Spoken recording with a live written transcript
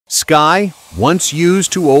Sky, once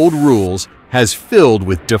used to old rules, has filled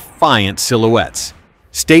with defiant silhouettes.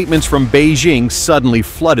 Statements from Beijing suddenly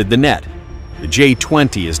flooded the net. The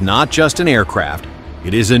J-20 is not just an aircraft,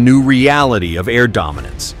 it is a new reality of air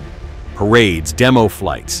dominance. Parades, demo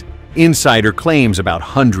flights, insider claims about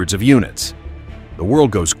hundreds of units. The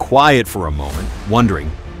world goes quiet for a moment,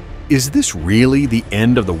 wondering, is this really the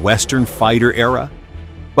end of the Western fighter era?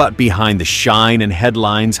 But behind the shine and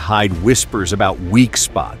headlines hide whispers about weak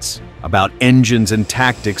spots, about engines and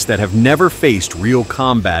tactics that have never faced real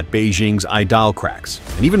combat. Beijing's idol cracks,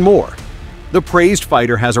 and even more. The praised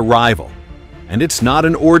fighter has a rival, and it's not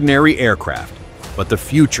an ordinary aircraft, but the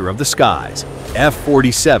future of the skies,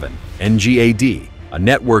 F-47 NGAD, a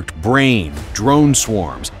networked brain, drone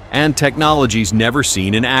swarms, and technologies never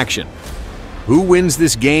seen in action. Who wins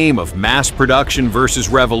this game of mass production versus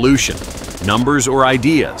revolution? Numbers or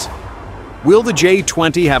ideas? Will the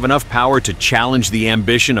J-20 have enough power to challenge the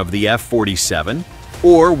ambition of the F-47?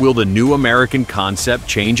 Or will the new American concept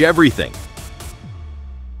change everything?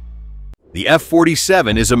 The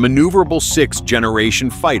F-47 is a maneuverable sixth-generation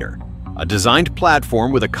fighter, a designed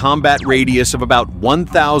platform with a combat radius of about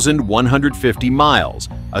 1,150 miles,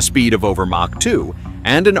 a speed of over Mach 2,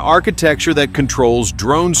 and an architecture that controls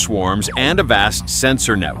drone swarms and a vast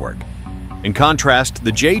sensor network. In contrast,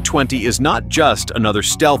 the J-20 is not just another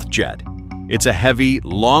stealth jet. It's a heavy,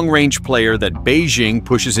 long-range player that Beijing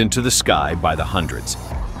pushes into the sky by the hundreds.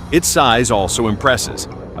 Its size also impresses,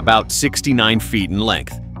 about 69 feet in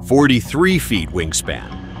length, 43 feet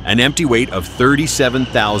wingspan, an empty weight of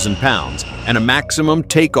 37,000 pounds, and a maximum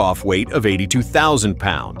takeoff weight of 82,000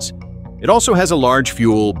 pounds. It also has a large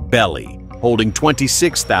fuel belly, holding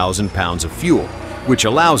 26,000 pounds of fuel, which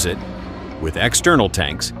allows it, with external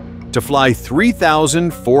tanks, to fly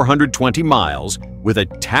 3,420 miles with a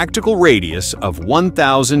tactical radius of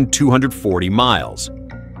 1,240 miles.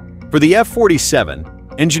 For the F-47,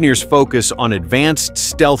 engineers focus on advanced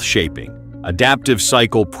stealth shaping, adaptive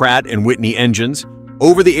cycle Pratt & Whitney engines,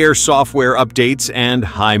 over-the-air software updates, and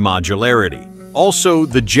high modularity. Also,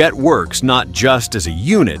 the jet works not just as a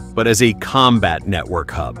unit, but as a combat network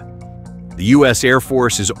hub. The U.S. Air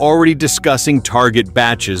Force is already discussing target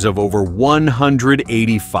batches of over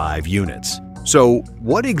 185 units. So,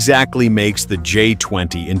 what exactly makes the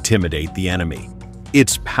J-20 intimidate the enemy?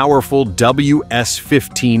 Its powerful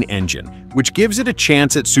WS-15 engine, which gives it a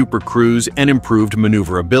chance at supercruise and improved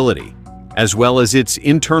maneuverability, as well as its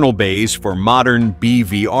internal bays for modern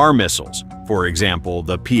BVR missiles, for example,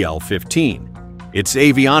 the PL-15. Its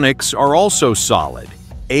avionics are also solid,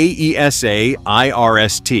 AESA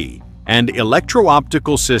IRST, and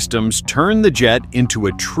electro-optical systems turn the jet into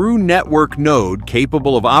a true network node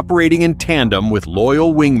capable of operating in tandem with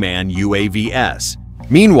loyal wingman UAVs.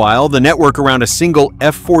 Meanwhile, the network around a single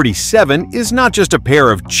F-47 is not just a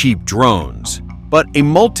pair of cheap drones, but a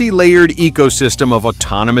multi-layered ecosystem of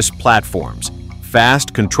autonomous platforms.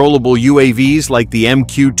 Fast, controllable UAVs like the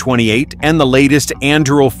MQ-28 and the latest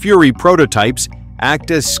Anduril Fury prototypes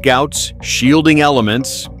act as scouts, shielding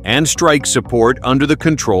elements, and strike support under the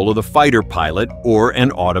control of the fighter pilot or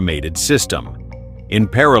an automated system. In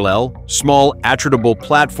parallel, small attritable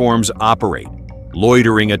platforms operate,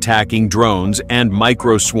 loitering attacking drones and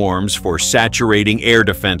micro-swarms for saturating air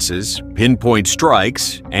defenses, pinpoint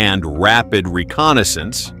strikes, and rapid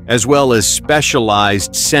reconnaissance, as well as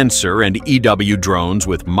specialized sensor and EW drones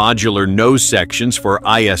with modular nose sections for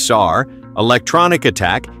ISR, electronic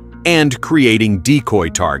attack, and creating decoy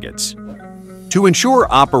targets. To ensure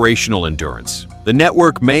operational endurance, the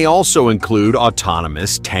network may also include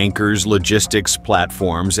autonomous tankers, logistics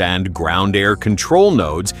platforms, and ground-air control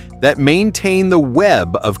nodes that maintain the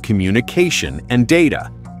web of communication and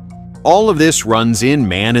data. All of this runs in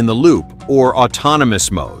man-in-the-loop or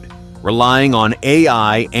autonomous mode, relying on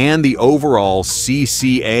AI and the overall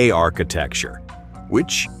CCA architecture,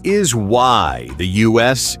 which is why the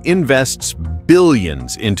U.S. invests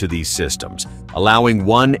billions into these systems, allowing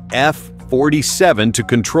one F-47 to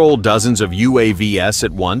control dozens of UAVs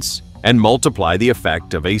at once and multiply the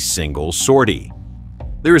effect of a single sortie.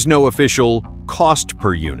 There is no official cost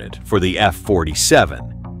per unit for the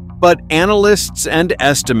F-47, but analysts and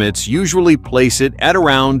estimates usually place it at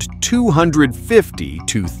around $250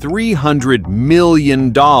 to $300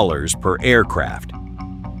 million per aircraft.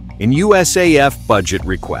 In USAF budget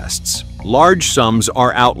requests, large sums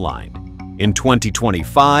are outlined. In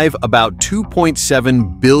 2025, about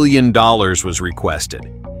 $2.7 billion was requested,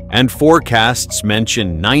 and forecasts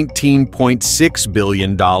mention $19.6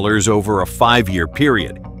 billion over a 5-year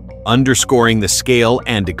period, underscoring the scale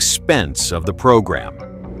and expense of the program.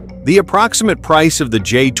 The approximate price of the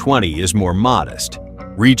J-20 is more modest,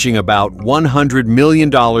 reaching about $100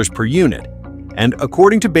 million per unit, and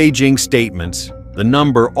according to Beijing statements, the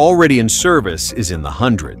number already in service is in the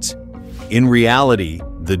hundreds. In reality,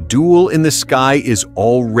 the duel in the sky is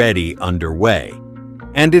already underway,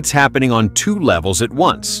 and it's happening on two levels at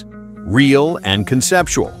once, real and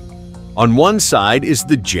conceptual. On one side is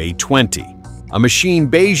the J-20, a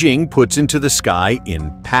machine Beijing puts into the sky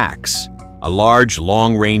in packs, a large,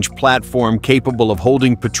 long-range platform capable of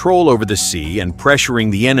holding patrol over the sea and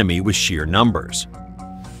pressuring the enemy with sheer numbers.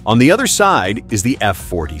 On the other side is the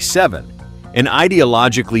F-47, an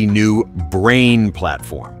ideologically new brain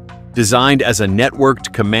platform, designed as a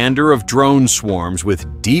networked commander of drone swarms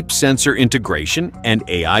with deep sensor integration and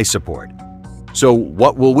AI support. So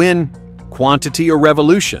what will win? Quantity or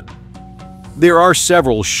revolution? There are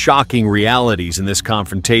several shocking realities in this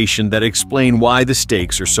confrontation that explain why the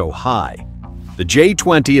stakes are so high. The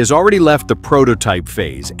J-20 has already left the prototype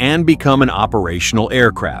phase and become an operational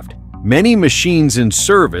aircraft. Many machines in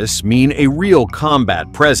service mean a real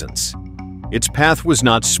combat presence. Its path was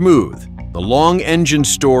not smooth. The long engine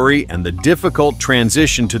story and the difficult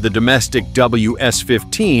transition to the domestic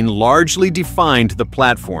WS-15 largely defined the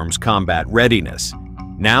platform's combat readiness.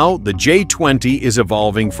 Now, the J-20 is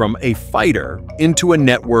evolving from a fighter into a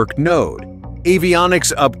network node,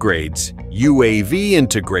 avionics upgrades, UAV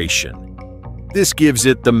integration. This gives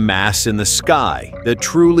it the mass in the sky that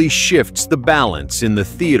truly shifts the balance in the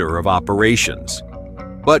theater of operations.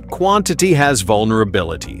 But quantity has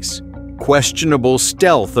vulnerabilities. Questionable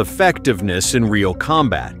stealth effectiveness in real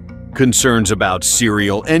combat, concerns about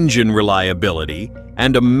serial engine reliability,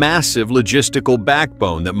 and a massive logistical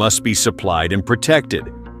backbone that must be supplied and protected.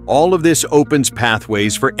 All of this opens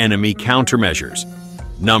pathways for enemy countermeasures.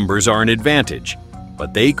 Numbers are an advantage,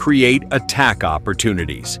 but they create attack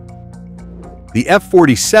opportunities. The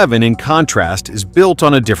F-47, in contrast, is built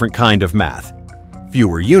on a different kind of math.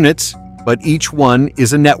 Fewer units, but each one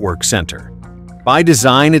is a network center. By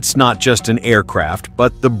design, it's not just an aircraft,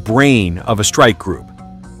 but the brain of a strike group.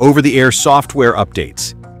 Over-the-air software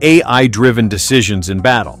updates, AI-driven decisions in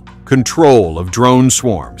battle, control of drone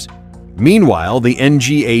swarms. Meanwhile, the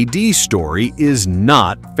NGAD story is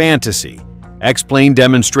not fantasy. X-plane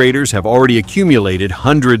demonstrators have already accumulated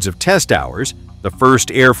hundreds of test hours, the first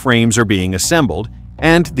airframes are being assembled,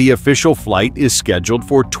 and the official flight is scheduled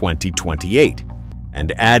for 2028.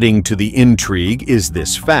 And adding to the intrigue is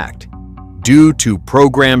this fact. Due to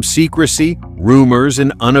program secrecy, rumors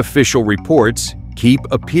and unofficial reports keep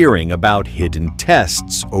appearing about hidden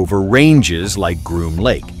tests over ranges like Groom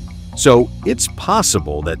Lake. So it's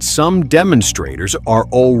possible that some demonstrators are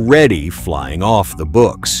already flying off the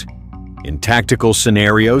books. In tactical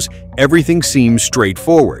scenarios, everything seems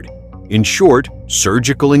straightforward. In short,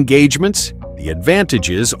 surgical engagements, the advantage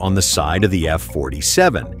is on the side of the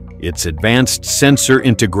F-47. Its advanced sensor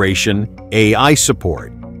integration, AI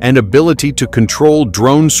support, and ability to control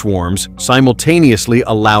drone swarms simultaneously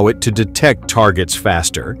allow it to detect targets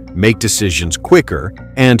faster, make decisions quicker,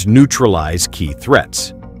 and neutralize key threats.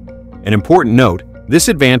 An important note, this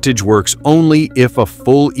advantage works only if a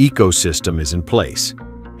full ecosystem is in place.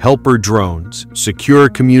 Helper drones, secure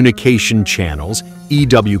communication channels,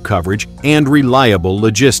 EW coverage, and reliable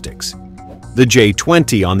logistics. The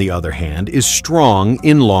J-20, on the other hand, is strong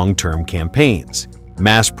in long-term campaigns.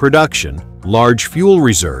 Mass production, large fuel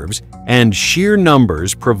reserves, and sheer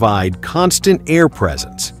numbers provide constant air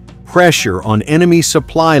presence, pressure on enemy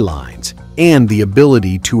supply lines, and the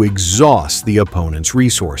ability to exhaust the opponent's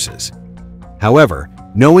resources. However,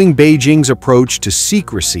 knowing Beijing's approach to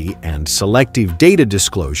secrecy and selective data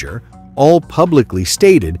disclosure, all publicly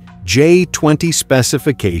stated, J-20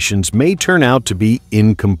 specifications may turn out to be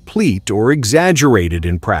incomplete or exaggerated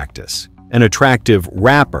in practice, an attractive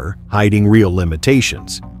wrapper hiding real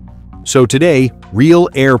limitations. So today, real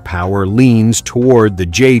air power leans toward the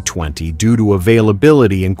J-20 due to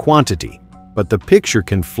availability and quantity, but the picture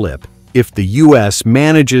can flip if the U.S.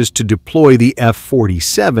 manages to deploy the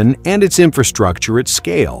F-47 and its infrastructure at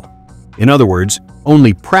scale. In other words,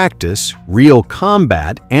 only practice, real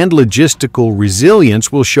combat, and logistical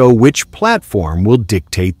resilience will show which platform will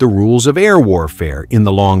dictate the rules of air warfare in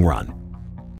the long run.